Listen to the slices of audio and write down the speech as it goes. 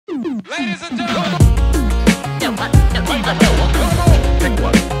Ladies and gentlemen. Pick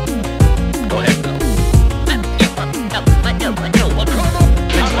one. Go ahead. Go ahead.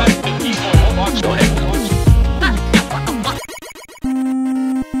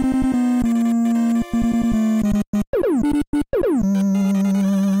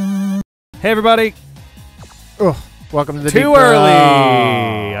 Hey everybody! Oh, welcome to the Too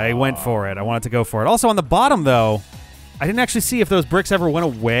early! I went for it. I wanted to go for it. Also on the bottom though, I didn't actually see if those bricks ever went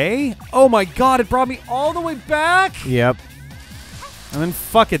away. Oh my god, it brought me all the way back! Yep. And then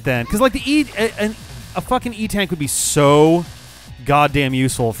fuck it then. Because like a fucking E-tank would be so goddamn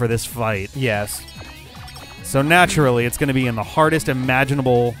useful for this fight. Yes. So naturally, it's going to be in the hardest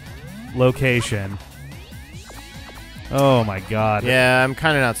imaginable location. Oh my god. Yeah, I'm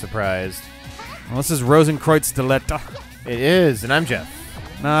kind of not surprised. Well, this is Rosenkreuzstilette. It is, and I'm Jeff.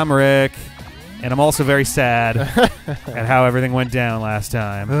 And I'm Rick. And I'm also very sad at how everything went down last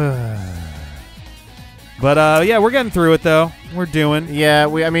time. But yeah, we're getting through it though. We're doing. Yeah,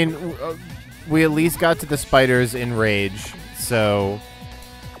 we at least got to the spiders in rage, so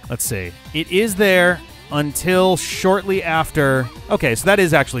Let's see. It is there until shortly after. Okay, so that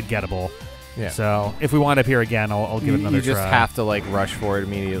is actually gettable. yeah. So if we wind up here again, I'll give it another you just try. have to like rush for it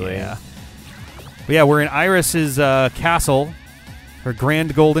immediately. Yeah. But yeah, we're in Iris's castle, her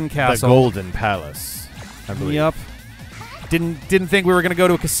grand golden The castle. Golden Palace, I believe. Yep. Didn't think we were gonna go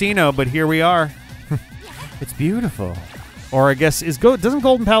to a casino, but here we are. It's beautiful. Or I guess doesn't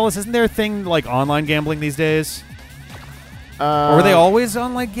Golden Palace, isn't there a thing like online gambling these days? Or were they always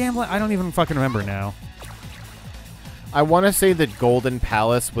online gambling? I don't even fucking remember now. I want to say that Golden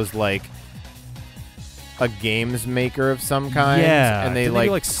Palace was like a games maker of some kind. Yeah, and they Did like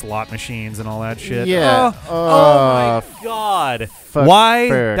do, like slot machines and all that shit. Yeah. Oh my god. fuck Why?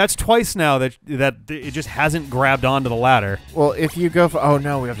 frick. That's twice now that it just hasn't grabbed onto the ladder. Well, if you go for... Oh,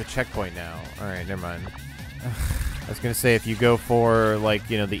 no, we have the checkpoint now. All right, never mind. I was going to say, if you go for, like,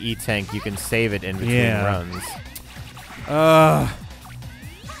 you know, the E-tank, you can save it in between runs. Now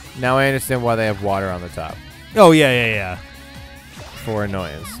I understand why they have water on the top. Oh, yeah. For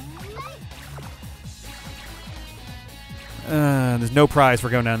annoyance. There's no prize for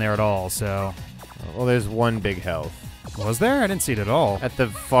going down there at all, so... Well, there's one big health. Was there? I didn't see it at all. At the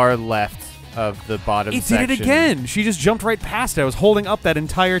far left of the bottom It section. did it again! She just jumped right past it. I was holding up that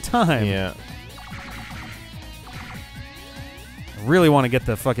entire time. Yeah. I really want to get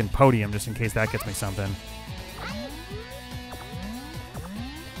the fucking podium just in case that gets me something.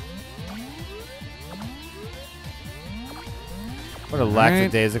 What a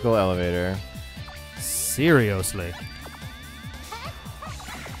lackadaisical elevator. Seriously.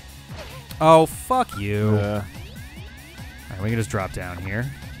 Oh, fuck you. Alright, we can just drop down here.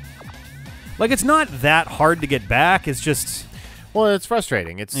 Like, it's not that hard to get back. It's just... Well, it's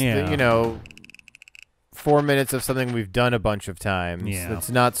frustrating. It's, Yeah. you know, 4 minutes of something we've done a bunch of times. Yeah. It's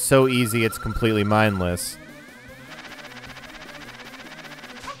not so easy, it's completely mindless.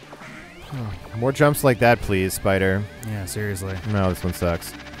 More jumps like that, please, Spider. Yeah, seriously. No, this one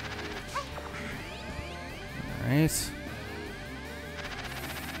sucks. Alright.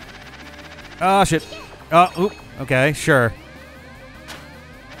 Oh, shit. Oh, oop. Okay, sure.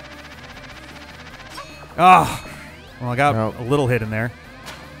 Ah. Well, I got a little hit in there.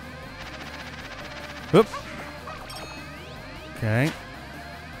 Oop. Okay.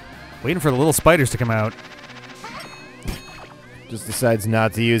 Waiting for the little spiders to come out. Just decides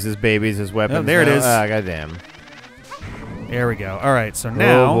not to use his babies as weapons. Oh, there it now. is. Ah, goddamn. There we go. All right, so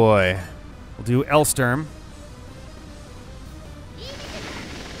now Oh, boy. we'll do Elsturm.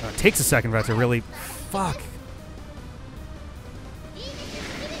 It takes a second for that to really... Fuck.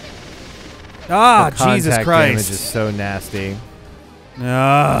 Ah, The Jesus contact Christ. damage is so nasty.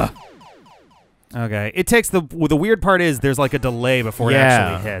 Okay. It takes the weird part is there's like a delay before it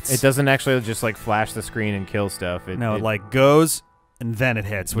actually hits. It doesn't actually just like flash the screen and kill stuff. It like goes and then it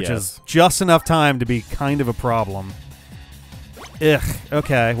hits, which Yes. is just enough time to be kind of a problem. Ugh.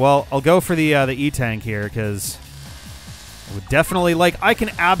 Okay. Well, I'll go for the E-tank here because I would definitely I can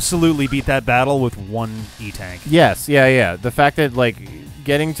absolutely beat that battle with one E-tank. Yes, yeah. The fact that like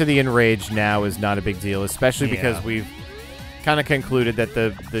getting to the enrage now is not a big deal, especially because we've kind of concluded that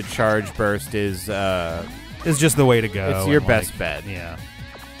the charge burst is It's just the way to go. it's your and, best bet. Yeah.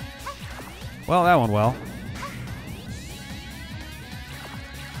 Well, that went well.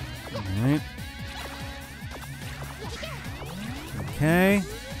 All right. Okay.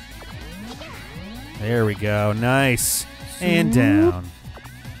 There we go. Nice. And down.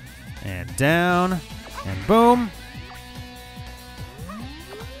 And down. And boom.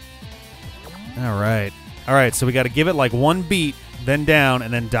 All right. All right, so we got to give it like one beat then down,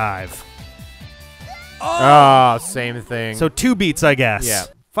 and then dive. Oh, same thing. So 2 beats, I guess. Yeah.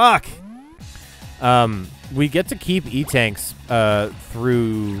 Fuck. We get to keep E-Tanks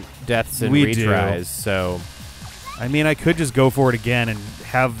through deaths and We do. retries, so... I mean, I could just go for it again and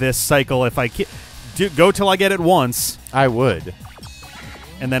have this cycle if I go till I get it once. I would.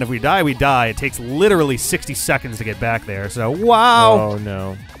 And then if we die, we die. It takes literally 60 seconds to get back there. So, wow. Oh,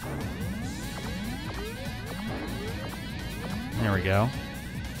 no. There we go.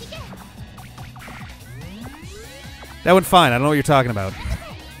 That went fine. I don't know what you're talking about.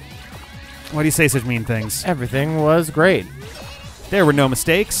 Why do you say such mean things? Everything was great. There were no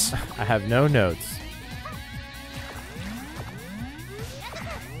mistakes. I have no notes.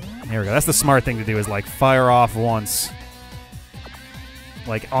 There we go. That's the smart thing to do is, like, fire off once.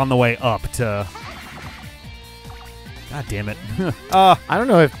 Like, on the way up to... God damn it. I don't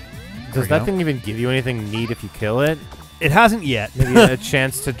know if... Does we that go. thing even give you anything neat if you kill it? It hasn't yet. Maybe a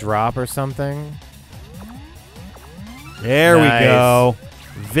chance to drop or something? There Nice. we go.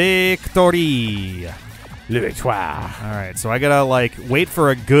 Victory. Le victoire. All right, so I gotta, like, wait for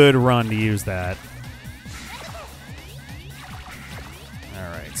a good run to use that. All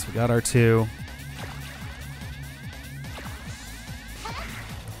right, so we got our 2.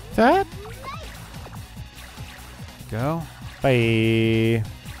 That? Go. Bye.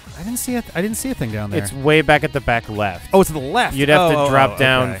 I didn't see it. I didn't see a thing down there. It's way back at the back left. oh, it's to the left. You'd have Oh, to drop oh,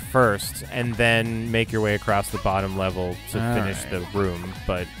 down okay. first and then make your way across the bottom level to All finish right. the room,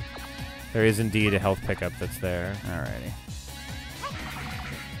 but there is indeed a health pickup that's there. Alrighty.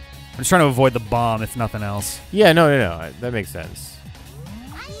 I'm just trying to avoid the bomb, if nothing else. Yeah, no. That makes sense.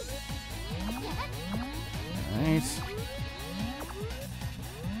 Alright.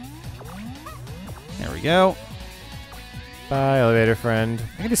 There we go. Bye, elevator friend.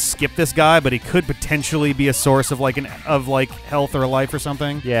 I can just skip this guy, but he could potentially be a source of like health or a life or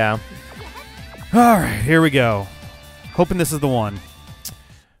something. Yeah. All right, here we go. Hoping this is the one.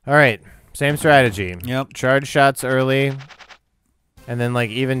 All right. Same strategy. Yep. Charge shots early, and then like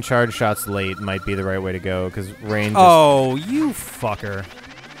even charge shots late might be the right way to go because range. Oh, you fucker!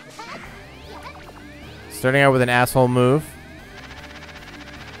 Is starting out with an asshole move.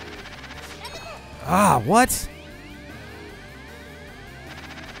 Ah, what?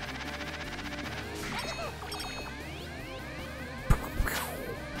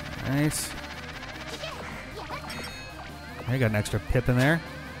 Nice. I got an extra pip in there.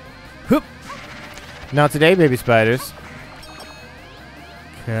 Hoop. Not today, baby spiders.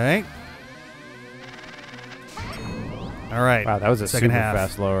 Okay. All right. Wow, that was a Second super half.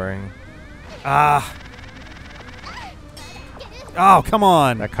 fast lowering. Ah. Oh, come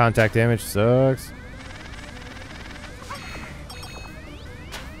on. That contact damage sucks.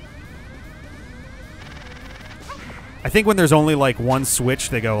 I think when there's only like one switch,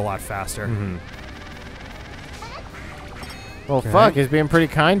 they go a lot faster. Mm-hmm. Well, Okay. fuck, he's being pretty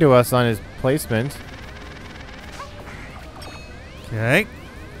kind to us on his placement. Okay.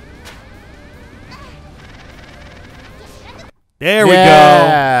 There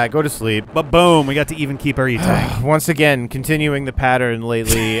Yeah, go to sleep. we go. But boom, we got to even keep our E-Tank. Once again, continuing the pattern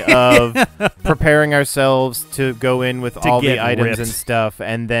lately of preparing ourselves to go in with all the get items ripped. and stuff,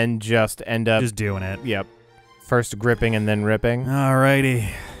 and then just end up, Just doing it. yep, first gripping and then ripping. Alrighty.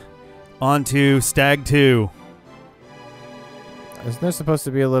 On to Stag 2. Isn't there supposed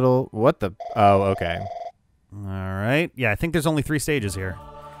to be a little... What the... Oh, okay. Alright. Yeah, I think there's only 3 stages here.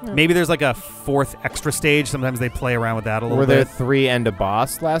 Maybe there's like a 4th extra stage. Sometimes they play around with that a little Were bit. there 3 and a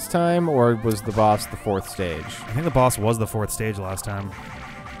boss last time, or was the boss the 4th stage? I think the boss was the 4th stage last time.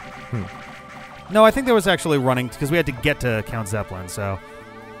 No, I think there was actually running because we had to get to Count Zeppelin. So,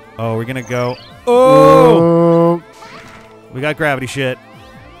 oh, we're gonna go. Oh, we got gravity shit.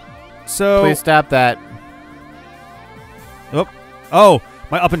 So, Please stop that. oh,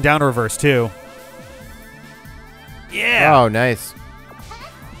 my up and down reverse too. Yeah. Oh, nice.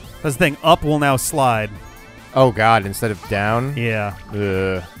 That's the thing. Up will now slide. Oh, God, instead of down? Yeah.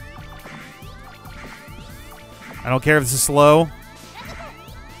 Ugh. I don't care if this is slow.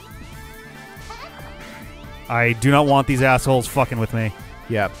 I do not want these assholes fucking with me.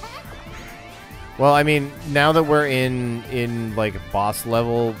 Yep. Well, I mean, now that we're in like boss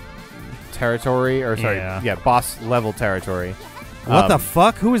level territory, or sorry, Yeah. yeah, boss level territory. What the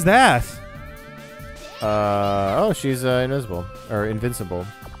fuck? Who is that? Oh, she's invisible or invincible.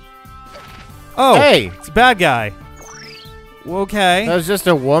 Oh, Hey, it's a bad guy. Okay. that was just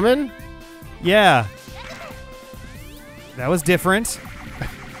a woman. Yeah. That was different.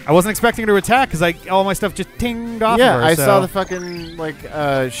 I wasn't expecting her to attack because all my stuff just tinged off Yeah, of her. I so- saw the fucking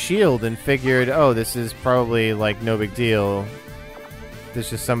like shield and figured, oh, this is probably like no big deal. there's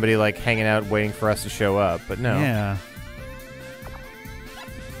just somebody like hanging out waiting for us to show up, but no. Yeah.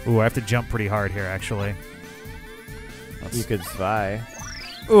 Ooh, I have to jump pretty hard here, actually. You could spy.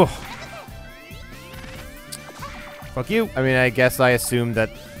 Ooh. Fuck you. I mean, I guess I assume that,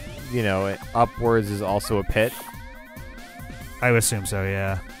 you know, upwards is also a pit. I would assume so,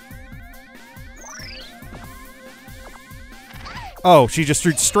 yeah. Oh, she just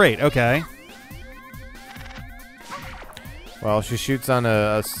shoots straight. Okay. Well, she shoots on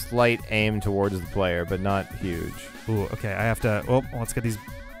a slight aim towards the player, but not huge. Ooh, okay. I have to... Oh, let's get these...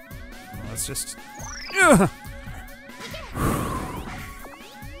 Let's just... Ugh.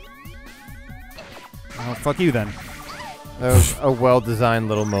 Oh, fuck you then. That was a well-designed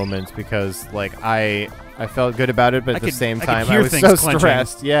little moment because, like, I felt good about it, but at the same time, I was so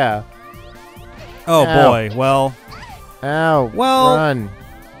stressed. Yeah. Oh, Ow. boy. Well... Ow. Well... Run.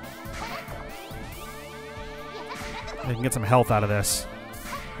 I can get some health out of this.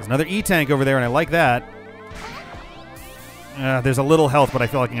 There's another E-tank over there, and I like that. There's a little health, but I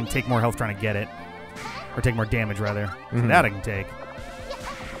feel like I can take more health trying to get it. Or take more damage, rather. So that I can take.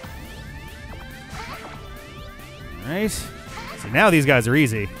 Alright. So now these guys are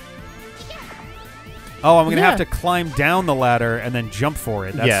easy. Oh, I'm going to have to climb down the ladder and then jump for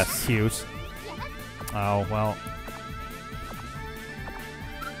it. That's cute. Oh, well.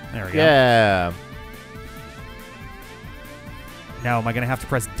 There we go. Yeah. Now, am I going to have to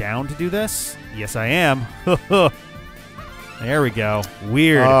press down to do this? Yes, I am. There we go.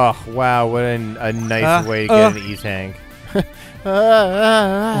 Weird. Oh, wow. What a nice way to get an E-tank. There's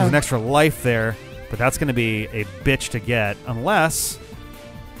an extra life there, but that's going to be a bitch to get, unless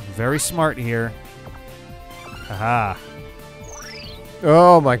I'm very smart here. Aha.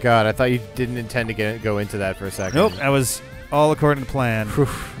 Oh, my God. I thought you didn't intend to go into that for a second. Nope, that was all according to plan. Whew.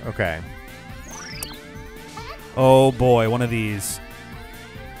 Okay. Oh, boy, one of these.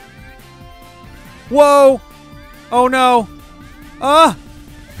 Whoa! Oh, no. Wow!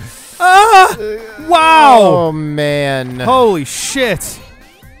 Oh, man. Holy shit.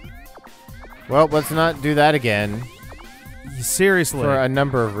 Well, let's not do that again. Seriously. For a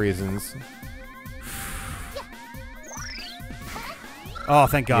number of reasons. Oh,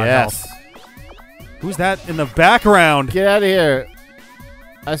 thank God. Yes. Health. Who's that in the background? Get out of here.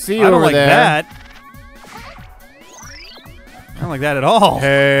 I see you I don't over like there. that. I don't like that at all.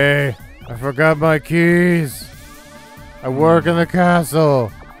 Hey, I forgot my keys. I work in the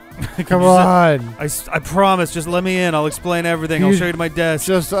castle. Come on. I promise. Just let me in. I'll explain everything. I'll show you to my desk.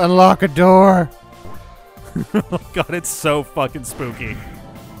 Just unlock a door. Oh, God, it's so fucking spooky.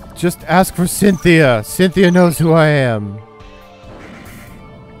 Just ask for Cynthia. Cynthia knows who I am.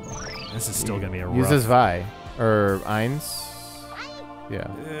 This is still going to be a rough. Uses Vi. Or Eins. Yeah.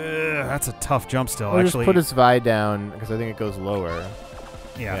 That's a tough jump still, Or actually. just put his Vi down, because I think it goes lower.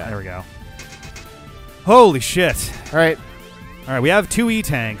 Yeah, there we go. Holy shit. All right. All right, we have 2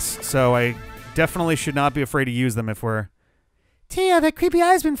 E-tanks, so I definitely should not be afraid to use them if we're... Tia, that creepy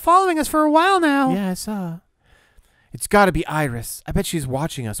eye's been following us for a while now. Yeah, I saw. It's got to be Iris. I bet she's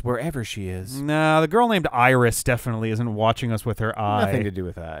watching us wherever she is. No, the girl named Iris definitely isn't watching us with her eye. Nothing to do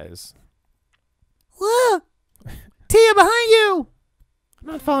with eyes. Whoa! Tia, behind you! I'm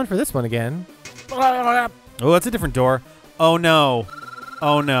not falling for this one again. Oh, that's a different door. Oh, no.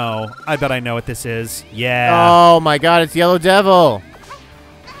 Oh, no. I bet I know what this is. Yeah. Oh, my God. It's Yellow Devil.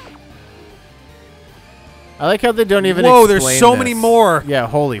 I like how they don't even Whoa, explain there's so this. many more. Yeah,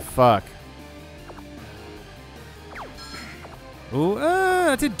 holy fuck. Ooh,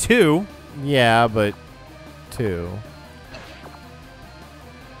 I did 2. Yeah, but 2.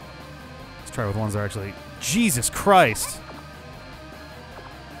 Let's try with ones that are actually... Jesus Christ.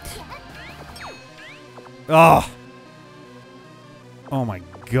 Oh. Oh, my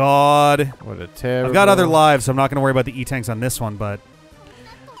God. What a terrible... I've got other lives, so I'm not going to worry about the E-tanks on this one, but...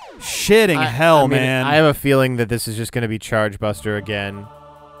 Shitting hell, I mean, man. I have a feeling that this is just going to be Charge Buster again.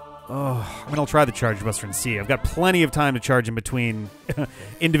 Oh, I mean, I'll try the Charge Buster and see. I've got plenty of time to charge in between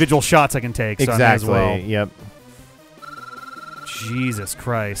individual shots I can take. So Exactly, as well. yep. Jesus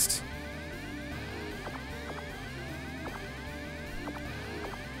Christ.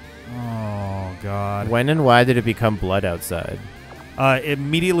 Oh, God. When and why did it become blood outside?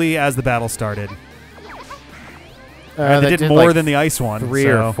 Immediately as the battle started. They that did more like than the ice one. 3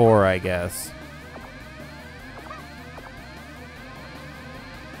 or 4, I guess.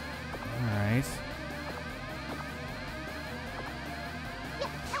 Alright.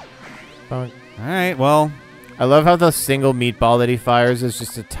 Alright, well. I love how the single meatball that he fires is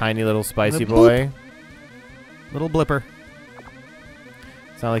just a tiny little spicy boy. Little blipper.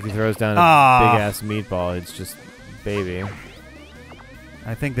 It's not like he throws down a big-ass meatball. It's just baby.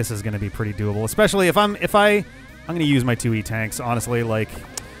 I think this is going to be pretty doable, especially if I'm going to use my 2 E-tanks, honestly, like,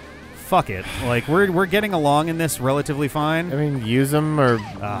 fuck it. Like, we're getting along in this relatively fine. I mean, use them or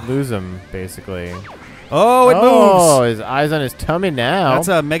lose them, basically. Oh, it moves! Oh, his eyes on his tummy now. That's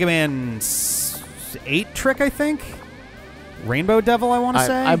a Mega Man 8 trick, I think? Rainbow Devil, I want to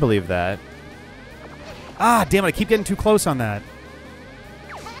say? I believe that. Ah, damn it, I keep getting too close on that.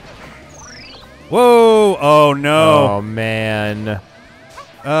 Whoa! Oh, no. Oh, man.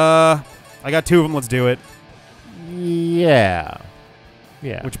 I got 2 of them. Let's do it. Yeah.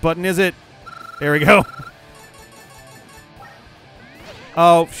 Yeah. Which button is it? There we go.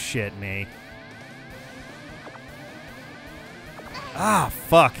 Oh, shit me. Ah,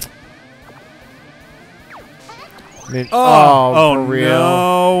 fuck. I mean, Oh, for real?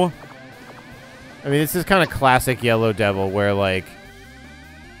 No. I mean, this is kind of classic Yellow Devil, where, like,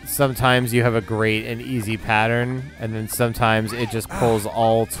 sometimes you have a great and easy pattern, and then sometimes it just pulls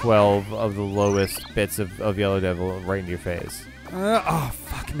all 12 of the lowest bits of Yellow Devil right into your face. Oh,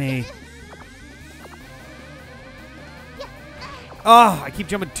 fuck me. Oh, I keep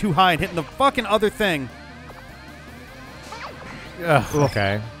jumping too high and hitting the fucking other thing. Ugh,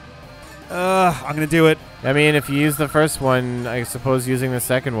 okay. I'm going to do it. I mean, if you use the first one, I suppose using the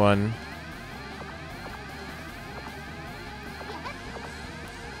second one.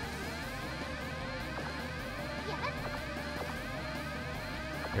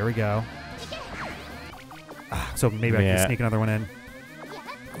 Here we go. So maybe I can sneak another one in.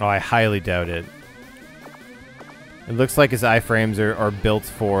 Oh, I highly doubt it. It looks like his iframes are built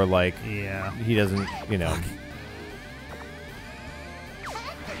for, like, he doesn't, you know.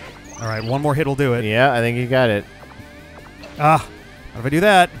 All right, one more hit will do it. Yeah, I think you got it. What if I do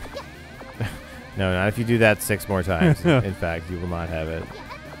that? No, not if you do that 6 more times. In fact, you will not have it.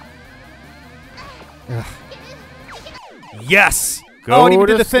 Yes! Go and even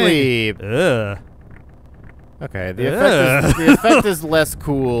to did the sleep. Thing. Ugh. Okay, the effect is less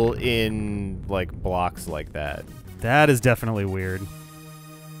cool in, like, blocks like that. That is definitely weird.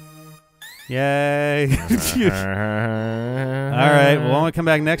 Yay. All right, well, when we come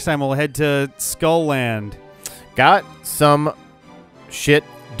back next time, we'll head to Skull Land. Got some shit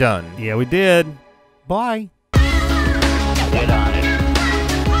done. Yeah, we did. Bye. Get on it.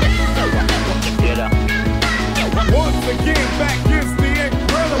 Get up. Once again, back is the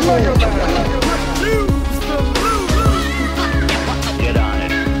incredible. Refuse to lose. Get on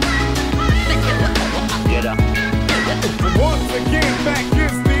it. Get up. Once again, back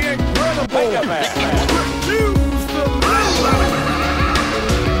is the incredible.